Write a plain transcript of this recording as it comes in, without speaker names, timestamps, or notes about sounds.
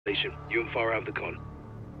Station. You and far out of the con.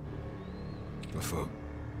 What for?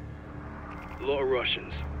 A lot of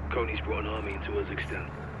Russians. Coney's brought an army into Uzbekistan.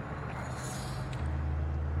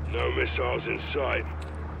 No missiles in sight.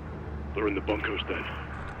 They're in the bunkers then.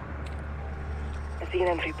 I see an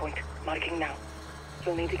entry point. Marking now.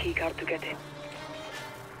 You'll need a keycard to get in.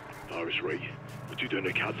 I was right. The two down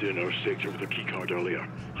the cats in our sector with a keycard earlier.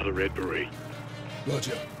 Had a red beret.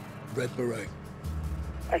 Roger. Red beret.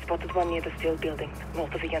 I spotted one near the steel building,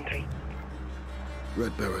 north of the entry.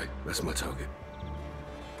 Red beret. That's my target.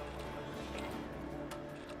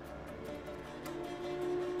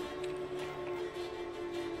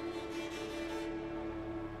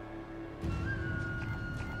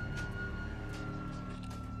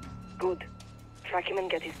 Good. Track him and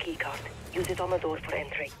get his keycard. Use it on the door for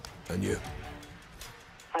entry. And you?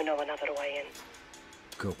 I know another way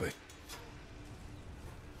in. Copy.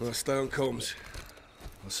 Well, stay on comms.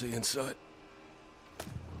 I'll see you inside.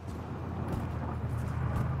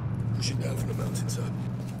 Push it down from the mountainside.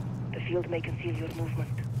 The field may conceal your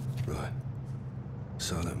movement. Right.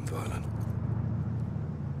 Silent and violent.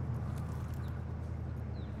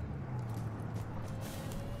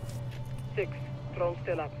 Six. Drone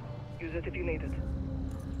still up. Use it if you need it.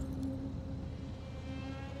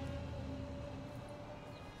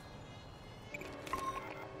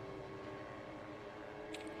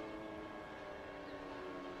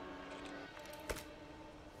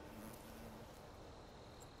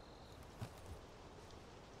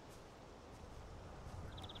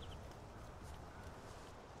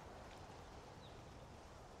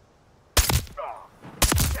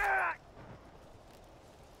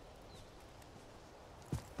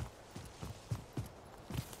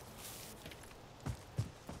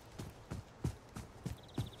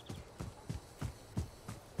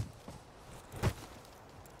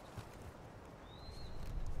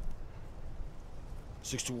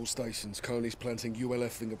 Six to all stations. Coney's planting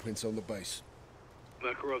ULF fingerprints on the base.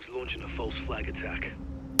 Makarov's launching a false flag attack.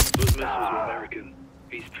 Those missiles are American.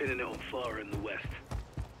 He's pinning it on fire in the west.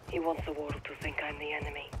 He wants the world to think I'm the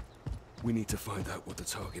enemy. We need to find out what the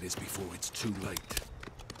target is before it's too late.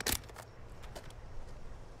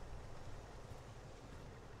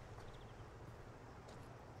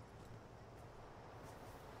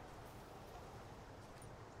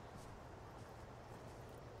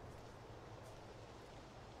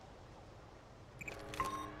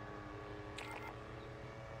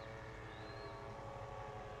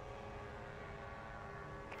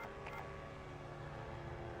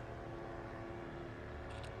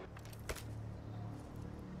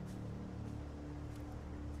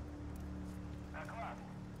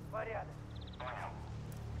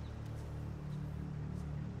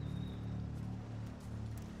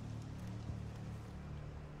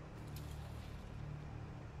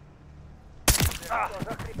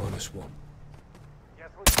 -1.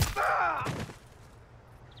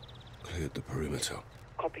 Cleared the perimeter.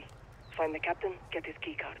 Copy. Find the captain, get his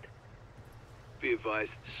keycard. Be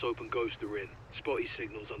advised, Soap and Ghost are in. Spotty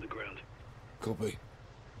signals underground. Copy.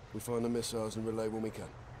 We find the missiles and relay when we can.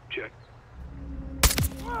 Check.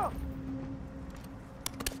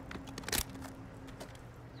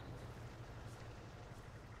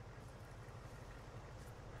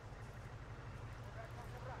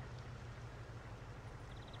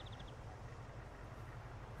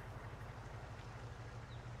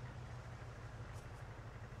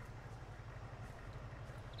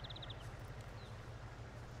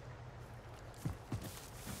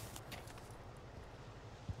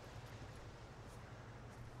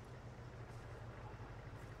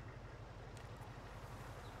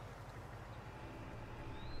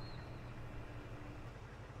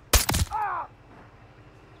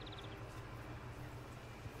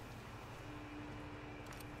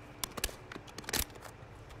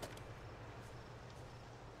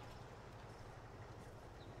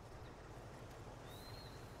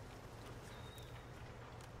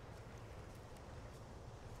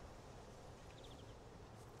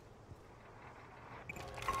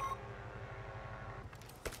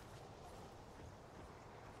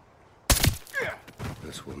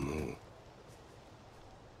 That's one more.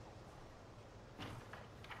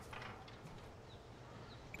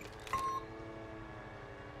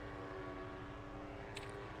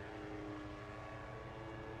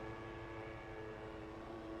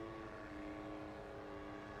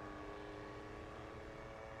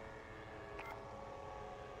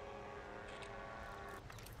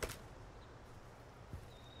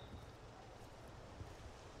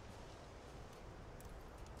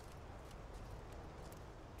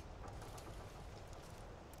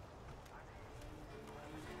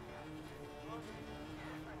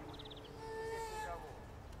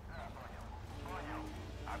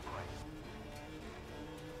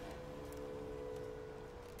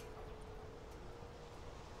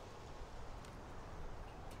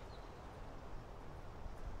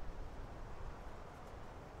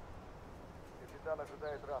 Капитан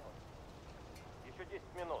ожидает рапорт. Еще 10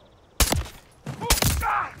 минут.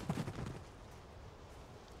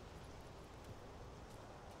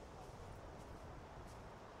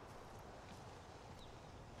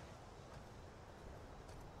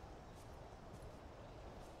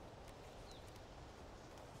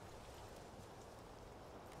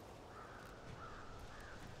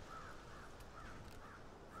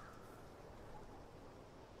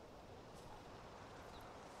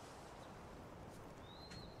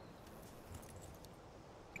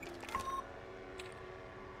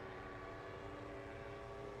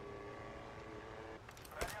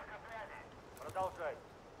 Продолжай.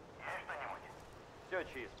 Есть что-нибудь? Все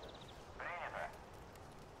чисто. Принято.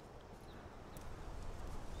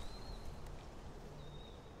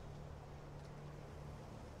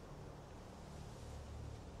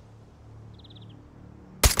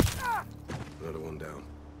 Another one down.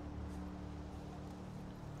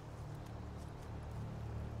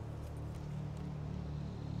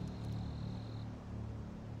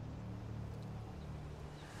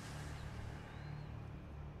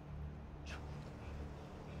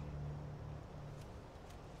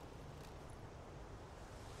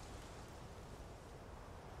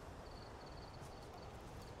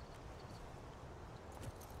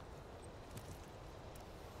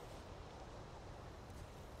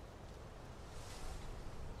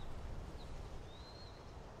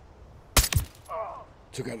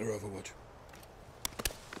 Took out their overwatch.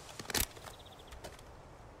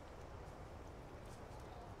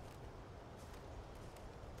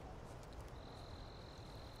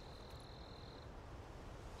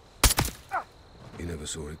 He never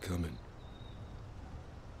saw it coming.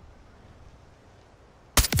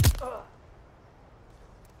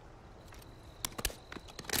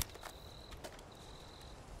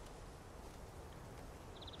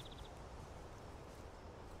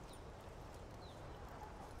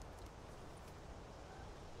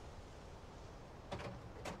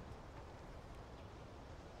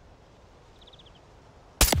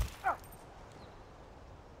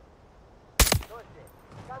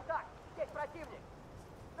 Контакт! Здесь противник!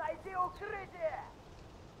 Найди укрытие!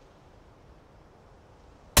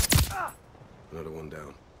 Another one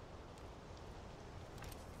down.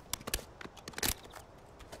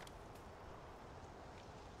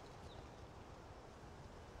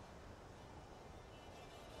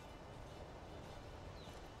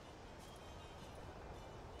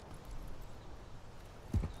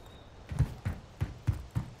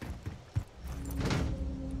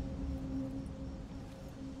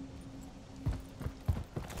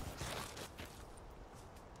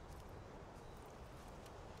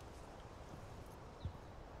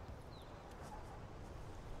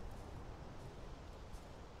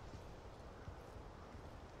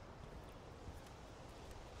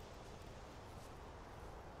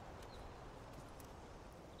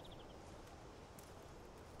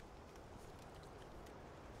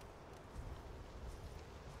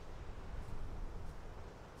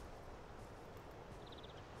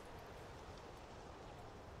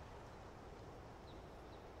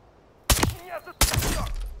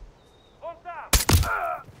 Вон там!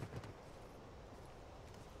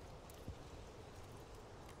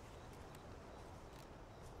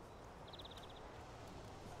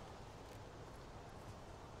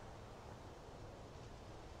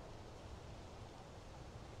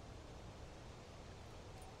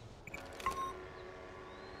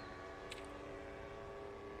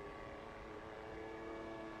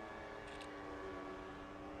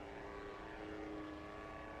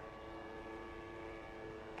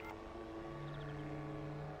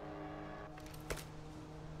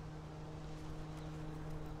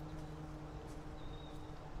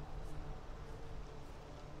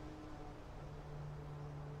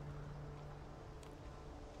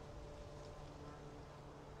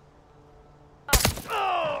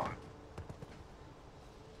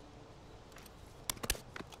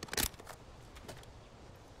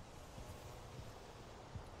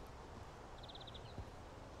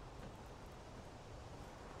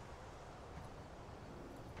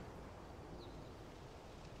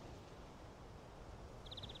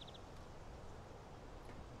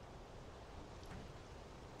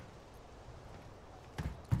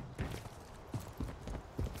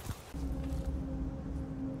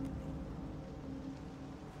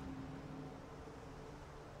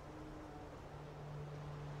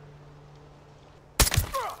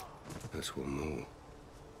 That's one more.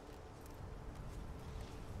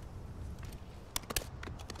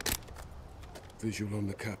 Visual on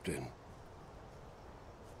the captain.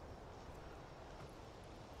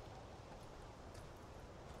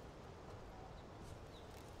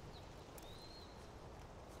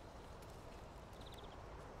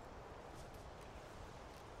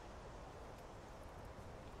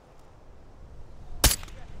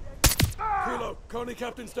 Kilo, Connie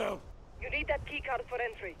Captain's down. You need that keycard for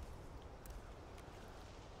entry.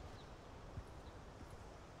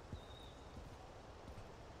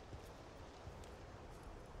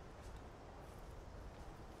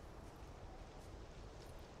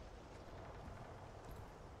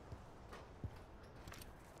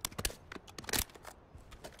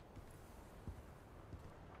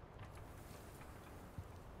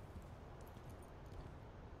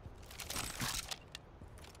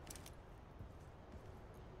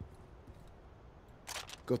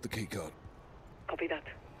 Got the key card. Copy that.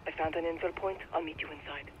 I found an infill point. I'll meet you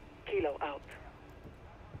inside. Kilo out.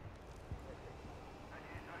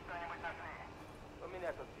 У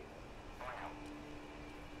меня тут тихо.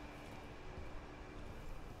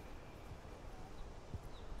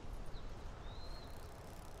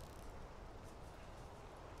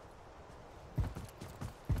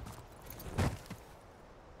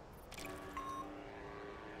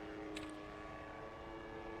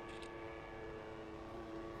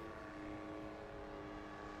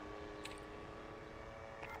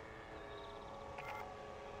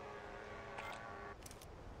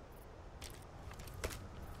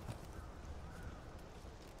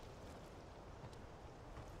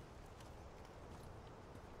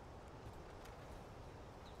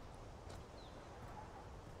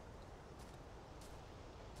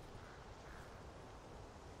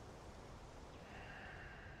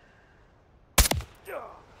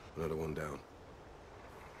 Another one down.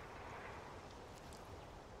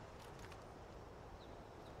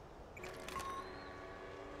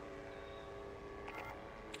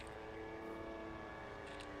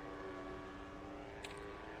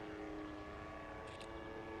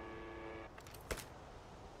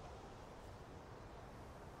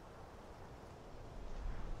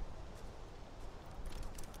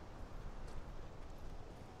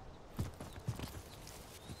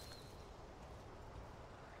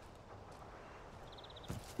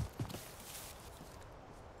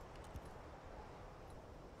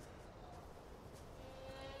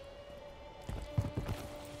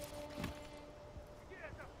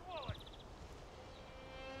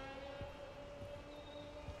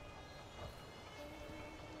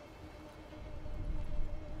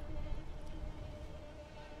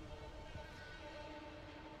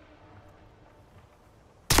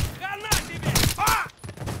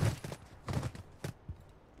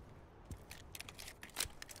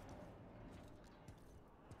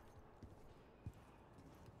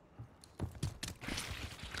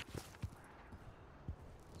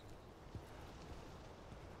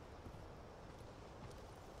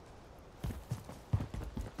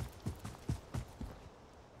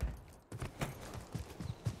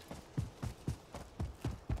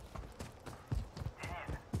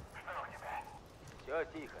 Все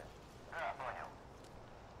тихо. Да, понял.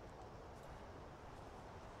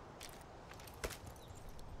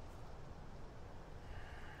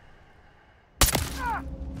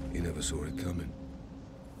 You never saw it coming.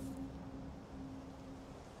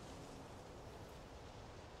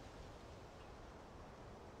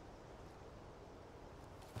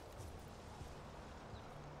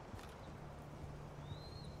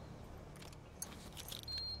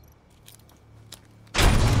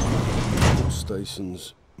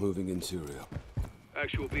 Stations, moving interior.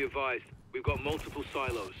 Actual, be advised. We've got multiple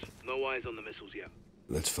silos. No eyes on the missiles yet.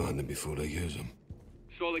 Let's find them before they use them.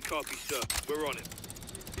 Solid copy, sir. We're on it.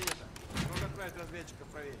 Принято. Нужно отправить разведчиков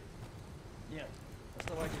проверить. Нет,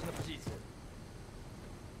 оставайтесь на позиции.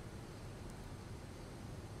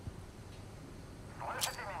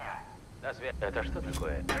 Слышите меня? На свет. Это что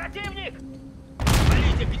такое? Противник!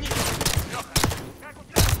 Валите, гнида! Леха, как у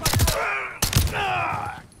тебя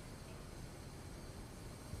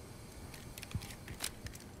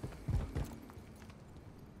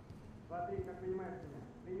Смотри, как принимаешь меня.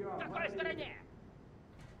 Прием. В какой стороне?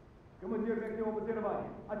 Командир реактивного базирования.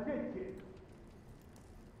 Ответьте.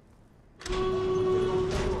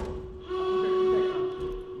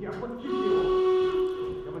 Я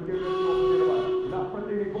подчинил. Командир реактивного базирования. Наш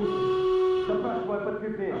противник умный. Запрашиваю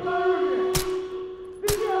подкрепление. Осторожнее!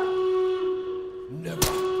 Сейчас!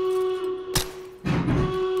 Never.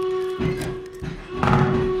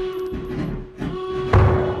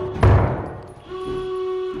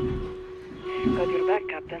 Got your back,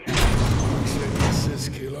 Captain. This is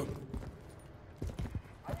Kilo.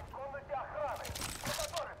 Они в комнате охраны.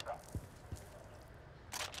 Готовится.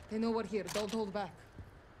 They know we're here. Don't hold back.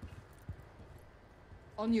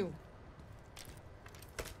 On you.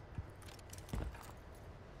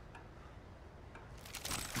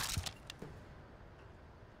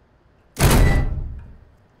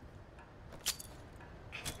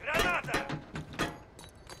 Граната!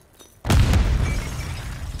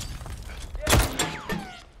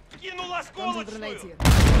 Guns and grenades here.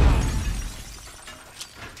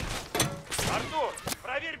 Артур,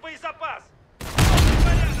 проверь боезапас!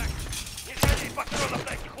 Порядок! Не ходи патронов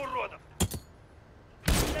таких уродов!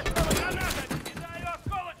 Я стала граната! Кидаю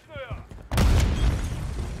осколочную!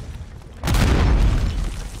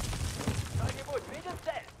 Кто-нибудь видит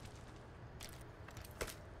цель?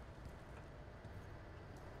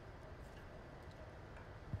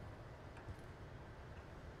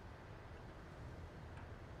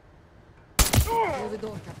 Close the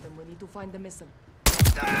door, Captain. We need to find the missile.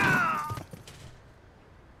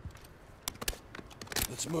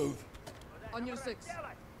 Let's move. On your six.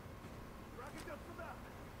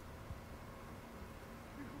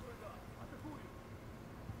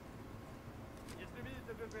 Если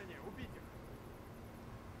видите движение, убить их!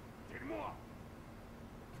 Дерьмо!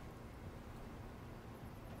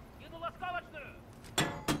 Кинул осколочную!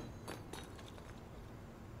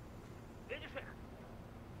 Видишь их?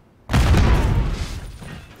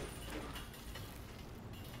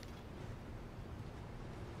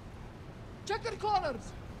 Check your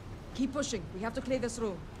corners! Keep pushing. We have to clear this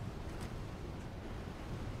room.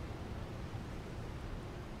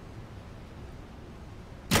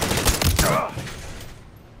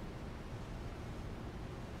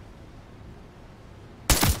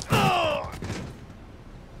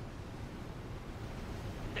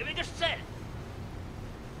 Ты видишь цель?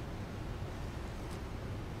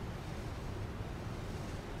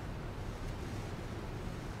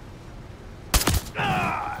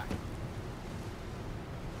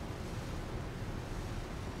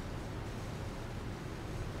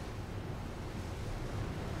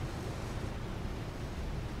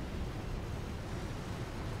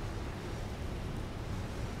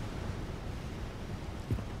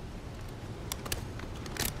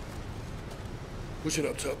 Push it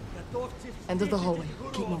up top. End of the hallway.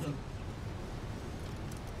 Keep moving.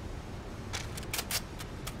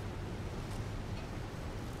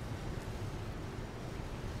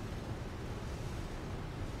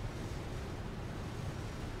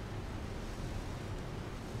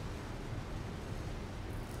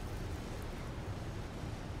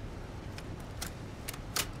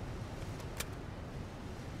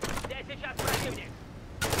 Где сейчас противник?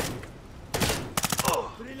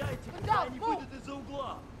 Стреляйте, Да, когда они ну! выйдут из-за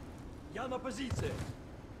угла! Я на позиции!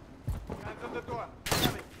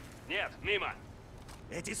 Нет, мимо.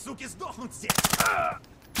 Эти суки сдохнут здесь!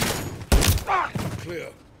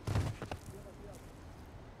 Clear.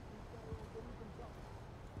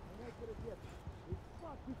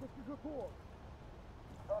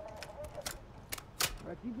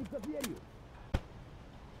 Противник за дверью.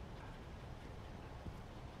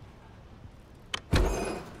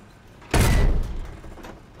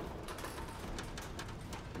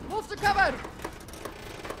 Move to cover!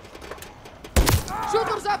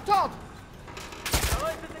 Shooters up top!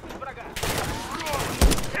 Давай зацепить врага.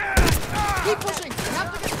 Keep pushing! We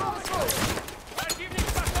have to get through this room! Противник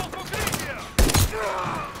пошел в укрытие.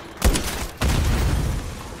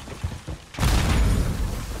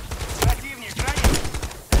 Противник ранен!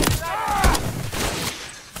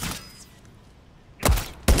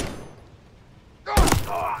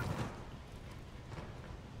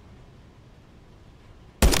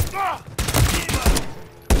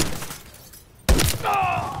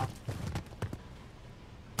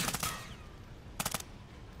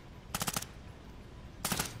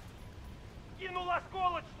 Кинул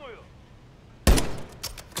осколочную.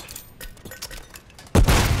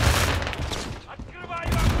 Открываю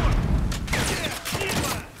огонь.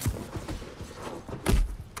 Мимо.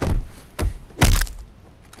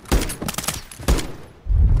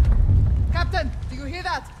 Captain, do you hear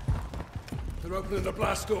that? They're opening the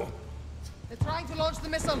blast door. They're trying to launch the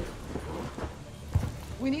missile.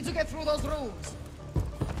 We need to get through those rooms.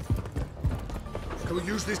 Can we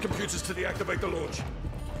use these computers to deactivate the launch?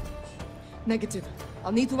 Negative.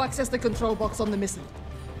 I'll need to access the control box on the missile.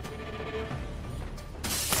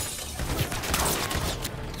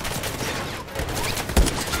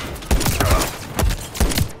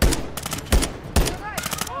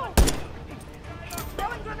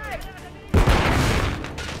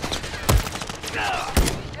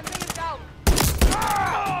 Enemy is down.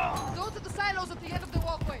 Go to the silos at the end of the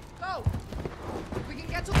walkway. Go. If we can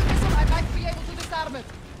get to the missile, I might be able to disarm it.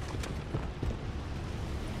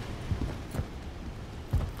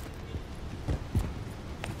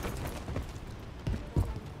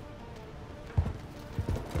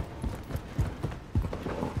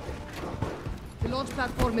 The launch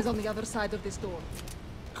platform is on the other side of this door.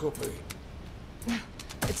 Copy.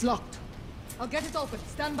 It's locked. I'll get it open.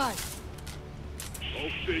 Stand by. All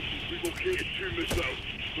stations, we've located 2 missiles.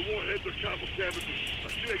 The warheads are chemical chemicals. I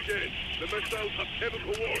say again, the missiles have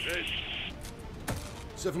chemical warheads.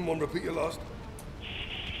 7-1, repeat your last.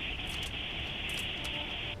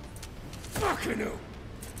 Fucking hell!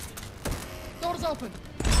 Doors open.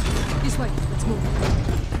 This way. Let's move.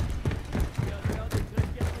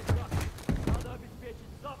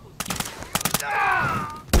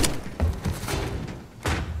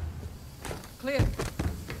 Clear.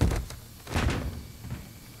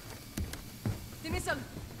 The missile.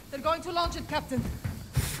 They're going to launch it, Captain.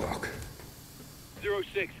 Fuck.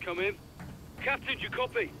 06, come in. Captain, you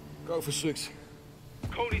copy? Go for 6.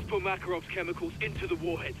 Coney's put Makarov's chemicals into the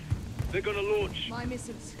warheads. They're gonna launch. My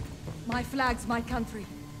missiles. My flags, my country.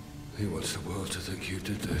 He wants the world to think you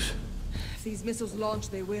did this. If these missiles launch,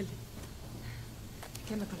 they will.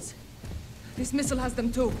 Chemicals. This missile has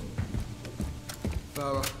them too.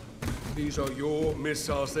 Farah, these are your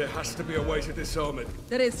missiles. There has to be a way to disarm it.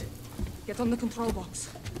 There is. Get on the control box.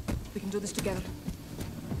 We can do this together.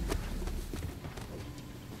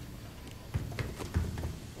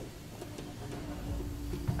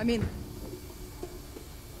 I'm in.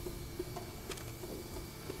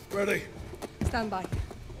 Ready? Stand by.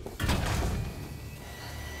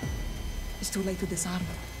 It's too late to disarm.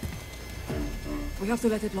 We have to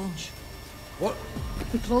let it launch. What?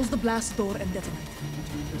 We close the blast door and detonate.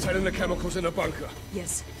 Containing the chemicals in a bunker.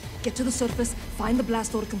 Yes. Get to the surface, find the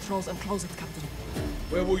blast door controls, and close it, Captain.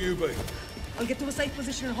 Where will you be? I'll get to a safe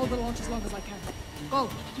position and hold the launch as long as I can. Go,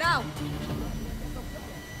 now!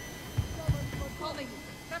 Calling.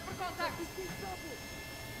 Prep for contact.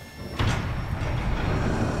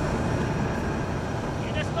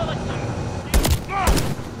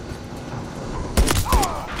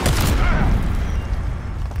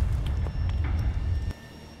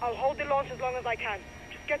 I'll hold the launch as long as I can.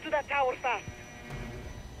 Just get to that tower fast.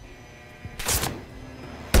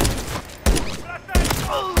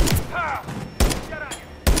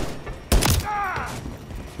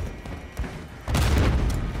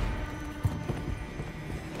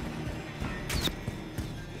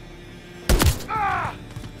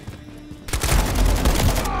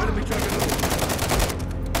 Enemy dragon.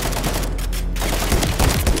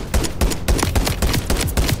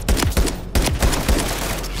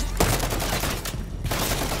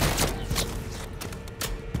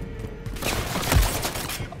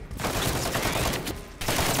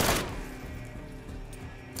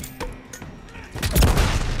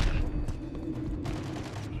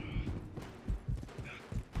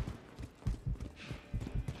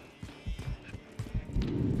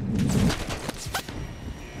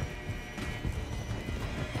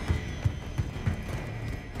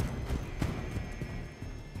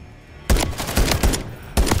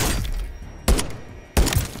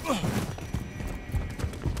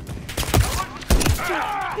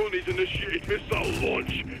 Coney's initiated missile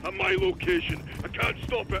launch at my location. I can't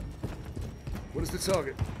stop it. What is the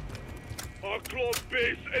target? Our club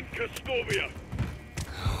base in Codmw.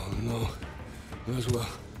 Oh no. Might as well.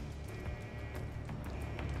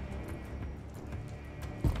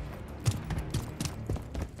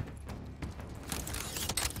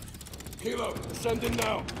 Kilo, ascending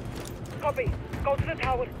now. Copy. Go to the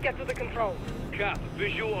tower, get to the control. Cap,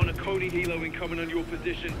 visual on a Coney helo incoming on your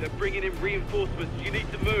position. They're bringing in reinforcements. You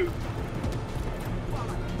need to move.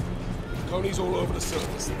 Coney's all over the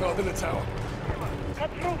surface. Guarding the tower. Cut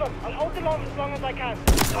through them. I'll hold the launch as long as I can.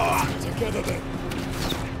 Together then.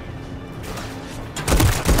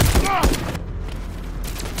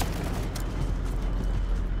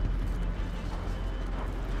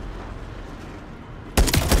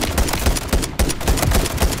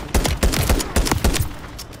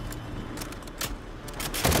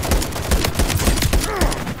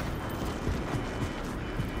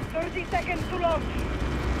 Seconds to launch.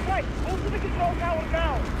 Right, move to the control tower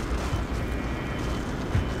now.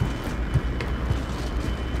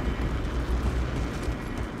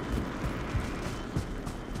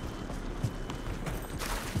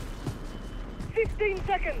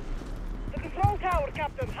 Seconds. The control tower,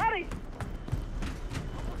 Captain. Hurry!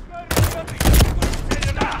 I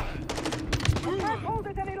can't hold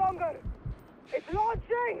it any longer. It's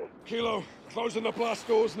launching! Kilo, closing the blast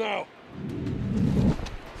doors now.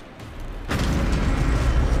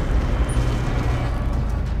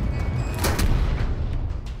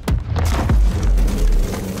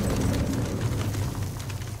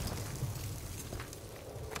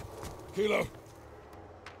 Kilo.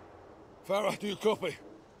 Farah, do you copy?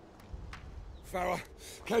 Farah,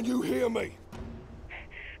 can you hear me?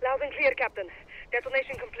 Loud and clear, Captain.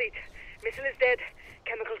 Detonation complete. Missile is dead.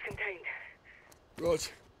 Chemicals contained. Rog.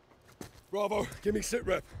 Bravo, give me sit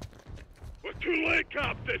rep. We're too late,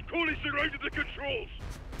 Captain. Coley's surrounded the controls.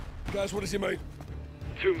 Guys, what does he mean?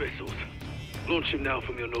 2 missiles. Launch him now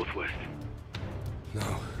from your northwest.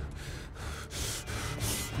 No.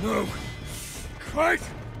 No. Fight!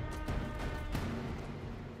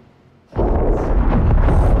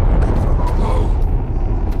 No.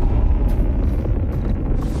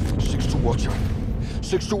 6 to Watcher.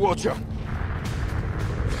 6 to Watcher.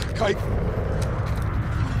 Kate.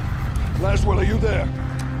 Laswell, are you there?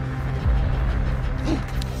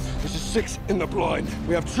 This is 6 in the blind.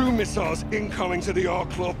 We have 2 missiles incoming to the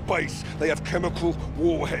Arklov base. They have chemical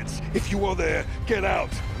warheads. If you are there, get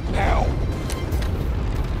out. Now!